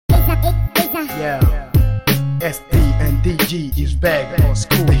Yeah, SD and DG is back.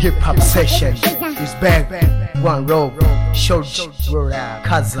 The hip hop session is back. One row, short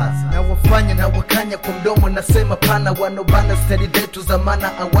kaza. Na wakanya kwa mdomo nasema pana. Wanobana stadi zetu zamana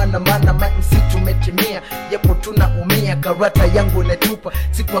hawana maana. MMC tumetimia, yapo tunaumia. Karata yangu netupa,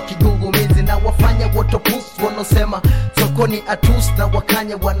 siku wa kigugumizi. Na wafanya wotopus, wanosema sokoni atus. Na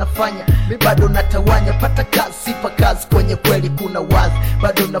wakanya wanafanya, mi bado natawanya. Pata kazi, sipa kazi, kwenye kweli kuna wazi.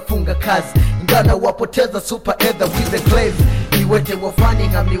 Bado nafunga kazi, ingana wapoteza super either with the clays. Niwete wafani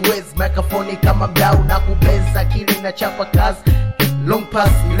ngamiwezi, microphone kama mdau na kubeza. Kili na chapa kazi, long pass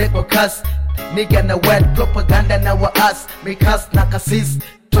ileko kasi. Nigga na wet propaganda na waas. Mikas na kasis,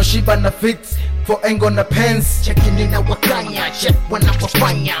 Toshiba na fix for engo na pens. Chekini na wakanya, check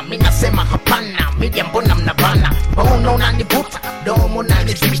wanapofanya. Minasema hapana, media mbona mnabana. Mbona unanivuta, domo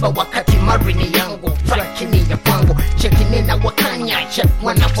unaniziba. Wakati marini yangu, trakini ya kwangu. Chekini na wakanya, check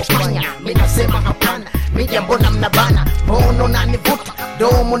wanapofanya. Minasema hapana, media mbona mnabana. Mbona unanivuta,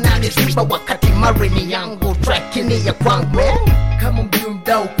 domo unaniziba. Wakati marini yangu, trakini ya kwangu. Kama mbiu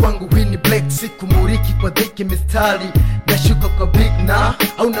mdau kwangu wini black. Siku muriki kwa dhiki mistari. Nashuka kwa big na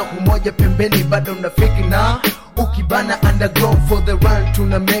hauna umoja pembeni bado unafiki na. Ukibana underground for the run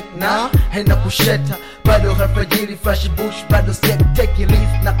tuna make na. Haina kusheta bado harfajiri flashbush. Bado step take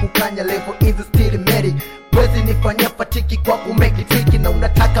list na kukanya level is still medic. Wezi nifanya fatiki kwa kumeki triki. Na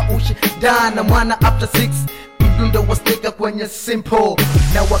unataka ushindana mwana after 6. Mdundo wastika kwenye simple.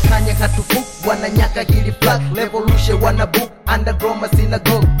 Na wakanya hatufuku wananyaka hili flag. Revolution wanabook underground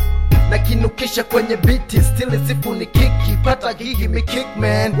synagogue. Na kinukisha kwenye biti still sifu ni kiki. Pata hiki mi kick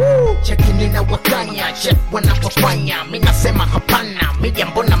man. Chekini na wakanya, check wanapofanya. Minasema hapana, media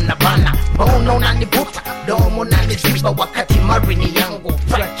mbona mnabana. Mbona unanivuta, domo unaniziba. Wakati marini yangu,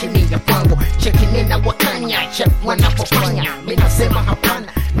 trakini ya kwangu. Chekini na wakanya, check wanapofanya. Minasema hapana,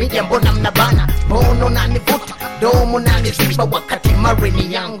 media mbona mnabana. Mbona unanivuta, domo unaniziba. Wakati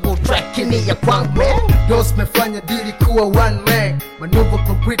marini yangu, trakini ya kwangu. Dos mefanya dili kuwa one man. Maneuver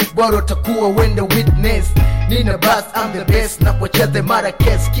concrete boro takuwa wende witness. Nina bass, I'm the best. Na pocheze mara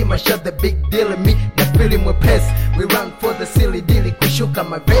case. Kima shot the big deal in me. Na pili mwepesi. We run for the silly deal. Kushuka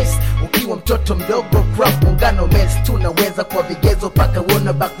my base. Ukiwa mtoto mdogo crap mungano mess. Tunaweza kwa vigezo paka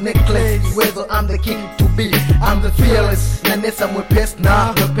wona back necklace. Uwezo I'm the king to be, I'm the fearless. Na nesa mwepesi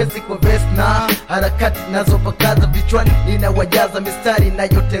na mwepesi kwa vest na. Harakati nazo pakaza vichwani. Nina wajaza mistari na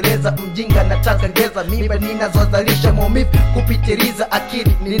yoteleza. Mjinga nataka ngeza. Mimba ninazozalisha maumivu kupitiliza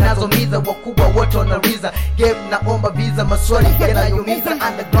akili. Ninazomiza wakubwa wote wanariza. Game naomba visa maswali yanayomiza.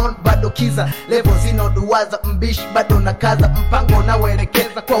 Underground bado kiza. Level zinaoduwaza mbishi bado nakaza. Mpango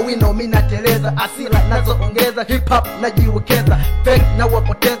unaoelekeza kwa wino minateleza. Asila nazoongeza hip hop najiwekeza. Fake na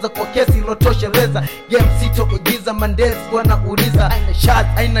wapoteza kwa kesi ilotosheleza. Game sito ugiza mandezi wanauliza.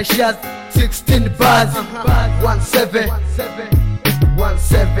 Aina shaz 16 bars 17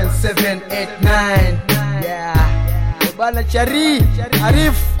 17789. Yeah Bana Chari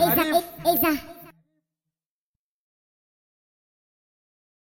Arif